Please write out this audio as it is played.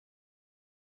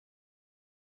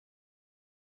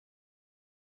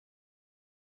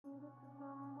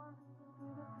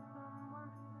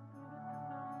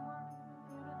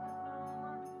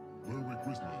Merry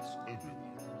Christmas, everyone.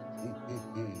 Ho, ho,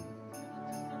 ho.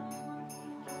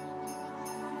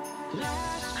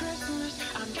 Last Christmas,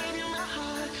 I gave you my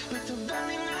heart, but the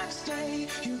very next day,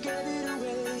 you gave it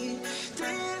away.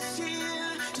 This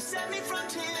year, to save me from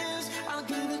tears, I'll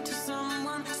give it to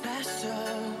someone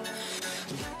special.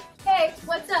 Hey,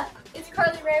 what's up? It's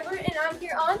Carley Rabern, and I'm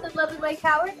here on the lovely Lake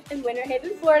Howard in Winter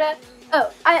Haven, Florida.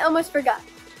 Oh, I almost forgot.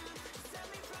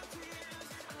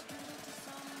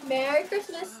 Merry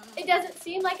Christmas. It doesn't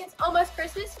seem like it's almost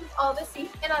Christmas with all this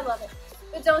heat, and I love it.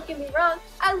 But don't get me wrong,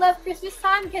 I love Christmas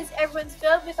time because everyone's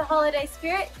filled with the holiday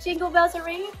spirit, jingle bells are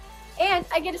ringing, and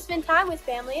I get to spend time with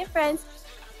family and friends.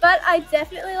 But I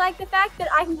definitely like the fact that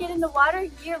I can get in the water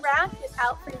year-round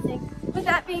without freezing. With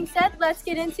that being said, let's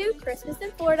get into Christmas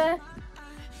in Florida.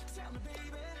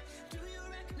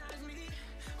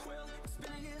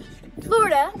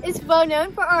 Florida is well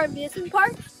known for our amusement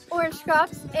parks, orange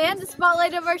crops, and the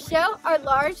spotlight of our show are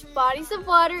large bodies of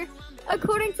water.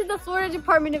 According to the Florida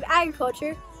Department of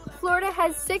Agriculture, Florida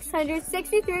has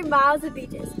 663 miles of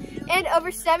beaches and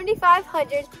over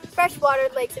 7,500 freshwater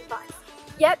lakes and ponds.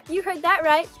 Yep, you heard that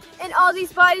right. And all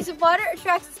these bodies of water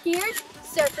attract skiers,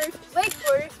 surfers,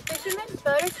 wakeboarders, fishermen,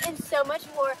 boaters, and so much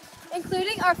more,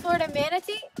 including our Florida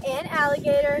manatee and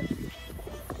alligator.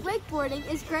 Wakeboarding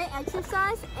is great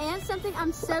exercise and something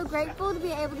I'm so grateful to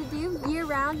be able to do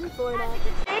year-round in Florida. As you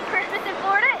can see, Christmas in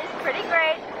Florida is pretty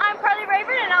great. I'm Carley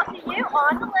Rabern, and I'll see you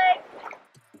on the lake.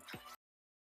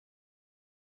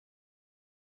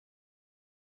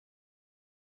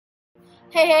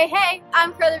 Hey,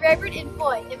 I'm Carley Rabern, and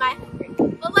boy, am I hungry.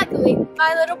 Well, luckily,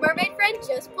 my little mermaid friend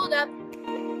just pulled up.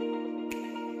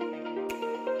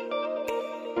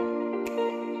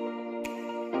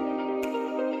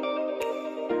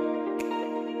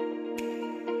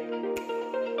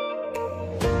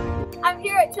 I'm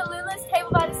here at Tallulah's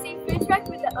Table by the Sea food truck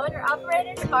with the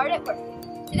owner-operators hard at work.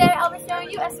 Today I'll be showing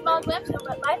you a small glimpse of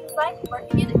what life is like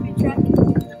working in a food truck.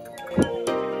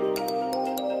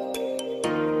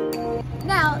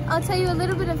 Now, I'll tell you a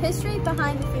little bit of history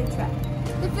behind the food truck.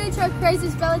 The food truck craze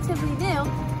is relatively new,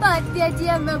 but the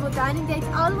idea of mobile dining dates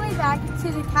all the way back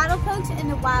to the cattle pokes in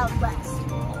the Wild West.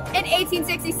 In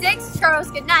 1866, Charles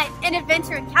Goodnight, an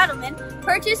adventurer cattleman,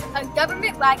 purchased a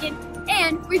government wagon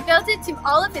and rebuilt it to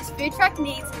all of his food truck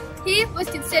needs. He was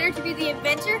considered to be the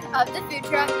inventor of the food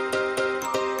truck.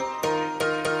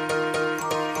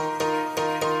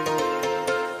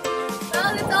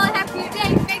 Well, that's all I have for you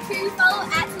today. Make sure you follow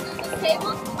at Tallulah's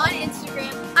Table on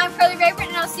Instagram. I'm Carley Rabern,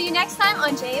 and I'll see you next time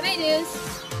on JMA News.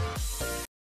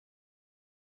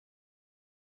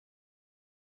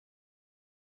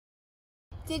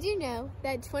 Did you know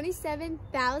that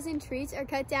 27,000 trees are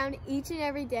cut down each and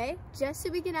every day just so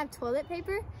we can have toilet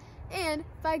paper? And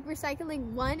by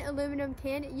recycling one aluminum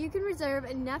can, you can reserve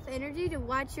enough energy to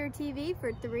watch your TV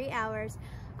for 3 hours.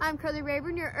 I'm Carley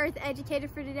Rabern, your Earth educator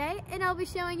for today, and I'll be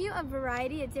showing you a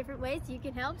variety of different ways you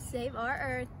can help save our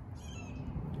Earth.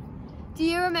 Do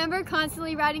you remember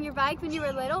constantly riding your bike when you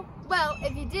were little? Well,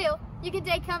 if you do, you can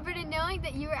take comfort in knowing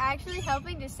that you are actually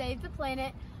helping to save the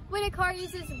planet. When a car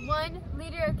uses 1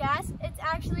 liter of gas, it's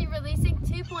actually releasing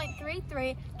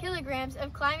 2.33 kilograms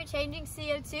of climate-changing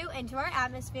CO2 into our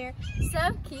atmosphere, so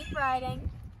keep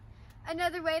riding.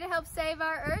 Another way to help save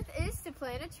our Earth is to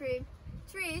plant a tree.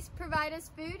 Trees provide us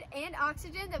food and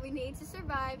oxygen that we need to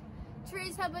survive.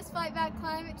 Trees help us fight back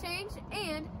climate change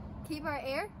and keep our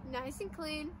air nice and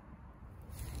clean.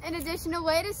 An additional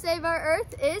way to save our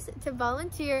Earth is to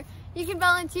volunteer. You can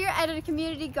volunteer at a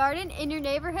community garden in your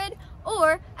neighborhood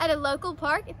or at a local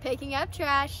park picking up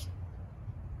trash.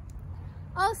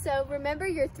 Also, remember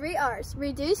your 3 R's: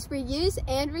 reduce, reuse,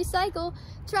 and recycle.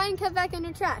 Try and cut back on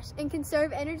your trash and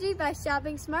conserve energy by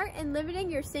shopping smart and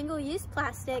limiting your single-use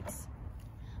plastics.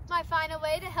 My final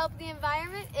way to help the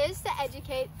environment is to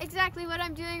educate, exactly what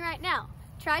I'm doing right now.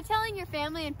 Try telling your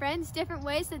family and friends different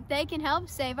ways that they can help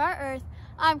save our Earth.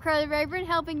 I'm Carley Rabern,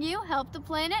 helping you help the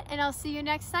planet, and I'll see you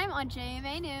next time on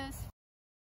JMA News.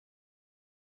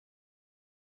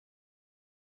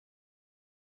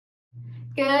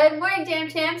 Good morning, Jam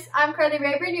Champs. I'm Carley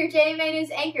Rabern, your JMA News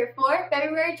anchor for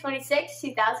February 26,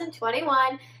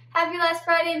 2021. Happy last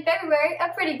Friday in February, a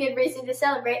pretty good reason to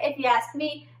celebrate if you ask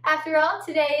me. After all,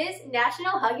 today is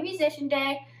National Hug a Musician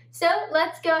Day. So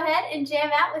let's go ahead and jam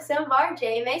out with some of our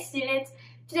JMA students.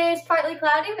 Today is partly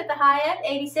cloudy with a high of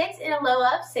 86 and a low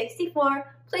of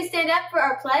 64. Please stand up for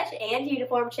our pledge and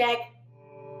uniform check.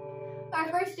 Our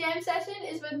first jam session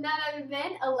is with none other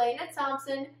than Elena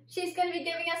Thompson. She's going to be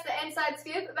giving us the inside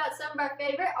scoop about some of our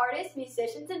favorite artists,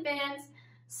 musicians, and bands.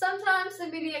 Sometimes the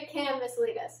media can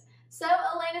mislead us. So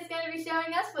Elena's going to be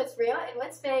showing us what's real and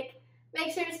what's fake.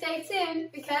 Make sure to stay tuned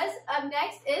because up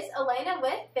next is Elena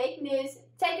with fake news.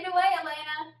 Take it away,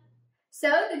 Elena.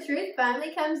 So the truth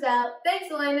finally comes out. Thanks,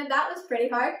 Elena. That was pretty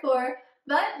hardcore.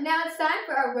 But now it's time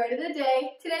for our word of the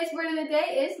day. Today's word of the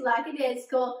day is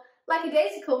lackadaisical.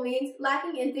 Lackadaisical means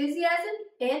lacking enthusiasm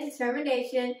and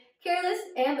determination, careless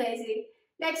and lazy.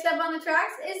 Next up on the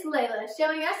tracks is Layla,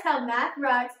 showing us how math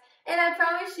rocks. And I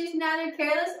promise she's neither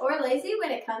careless or lazy when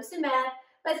it comes to math.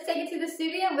 Let's take it to the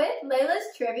studio with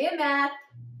Layla's Trivia Math.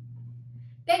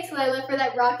 Thanks, Layla, for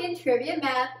that rockin' trivia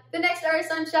math. The next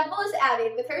artist on Shuffle is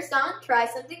Abby with her song, Try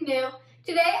Something New.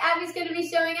 Today, Abby's going to be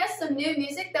showing us some new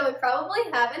music that we probably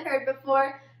haven't heard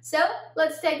before. So,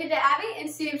 let's take it to Abby and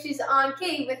see if she's on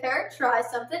key with her Try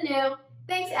Something New.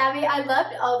 Thanks, Abby. I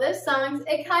loved all those songs.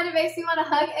 It kind of makes me want to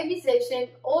hug a musician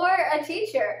or a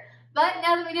teacher. But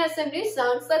now that we know some new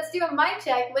songs, let's do a mic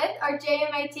check with our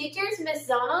JMA teachers, Miss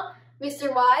Zonal,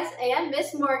 Mr. Wise, and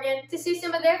Miss Morgan, to see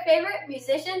some of their favorite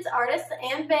musicians, artists,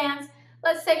 and bands.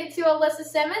 Let's take it to Alyssa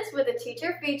Simmons with a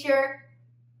teacher feature.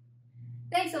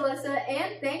 Thanks, Alyssa,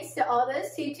 and thanks to all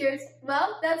those teachers.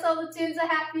 Well, that's all the tunes I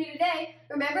have for you today.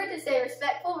 Remember to stay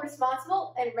respectful,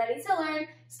 responsible, and ready to learn.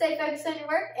 Stay focused on your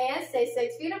work, and stay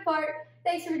 6 feet apart.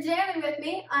 Thanks for jamming with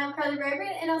me. I'm Carley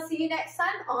Rabern, and I'll see you next time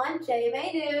on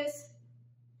JMA News.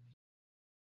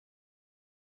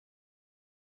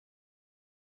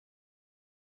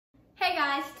 Hey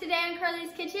guys, today on Carley's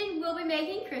Kitchen, we'll be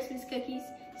making Christmas cookies.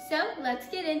 So let's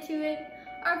get into it.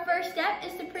 Our first step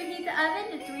is to preheat the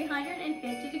oven to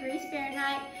 350 degrees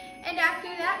Fahrenheit. And after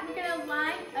that, we're going to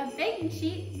line a baking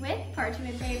sheet with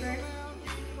parchment paper.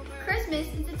 Christmas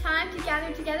is a time to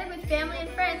gather together with family and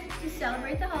friends to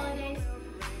celebrate the holidays.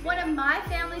 One of my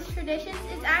family's traditions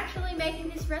is actually making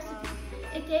this recipe.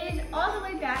 It dated all the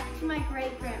way back to my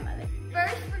great-grandmother.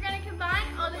 First, we're going to combine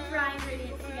all the dry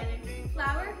ingredients together.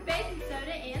 Flour, baking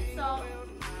soda, and salt.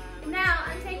 Now,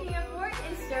 I'm taking a fork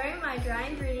and stirring my dry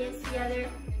ingredients together.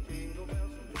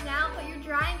 Now, put your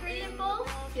dry ingredient bowl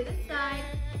to the side.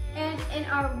 And in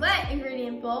our wet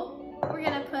ingredient bowl, we're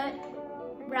going to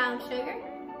put brown sugar,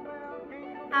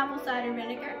 apple cider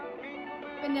vinegar,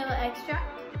 vanilla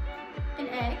extract, an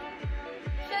egg,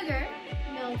 sugar,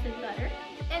 melted butter,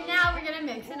 and now we're going to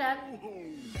mix it up.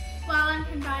 While I'm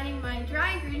combining my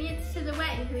dry ingredients to the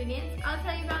wet ingredients, I'll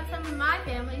tell you about some of my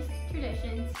family's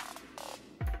traditions.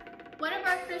 One of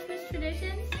our Christmas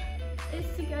traditions is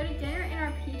to go to dinner in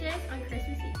our PJs on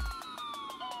Christmas Eve.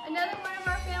 Another one of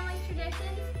our family's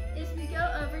traditions is we go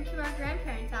over to our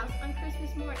grandparents' house on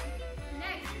Christmas morning.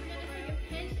 Next, we're going to take a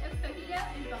pinch of cookie dough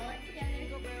and ball it together.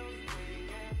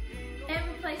 And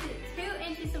we place it 2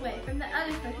 inches away from the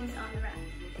other cookies on the rack.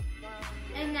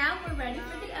 And now we're ready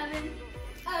for the oven.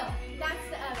 Oh, that's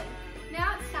the oven.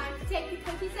 Now it's time to take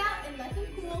the cookies out and let them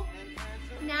cool.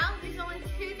 Now there's only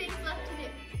 2 things left to do.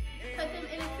 Put them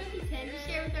in a cookie tin to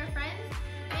share with our friends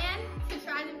and to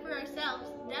try them for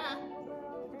ourselves. Duh.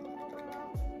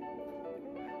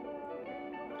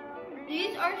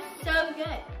 These are so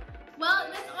good. Well,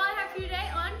 that's all I have for you today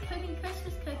on cooking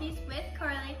Christmas cookies with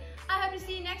Carley. I hope to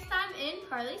see you next time in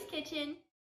Carley's Kitchen.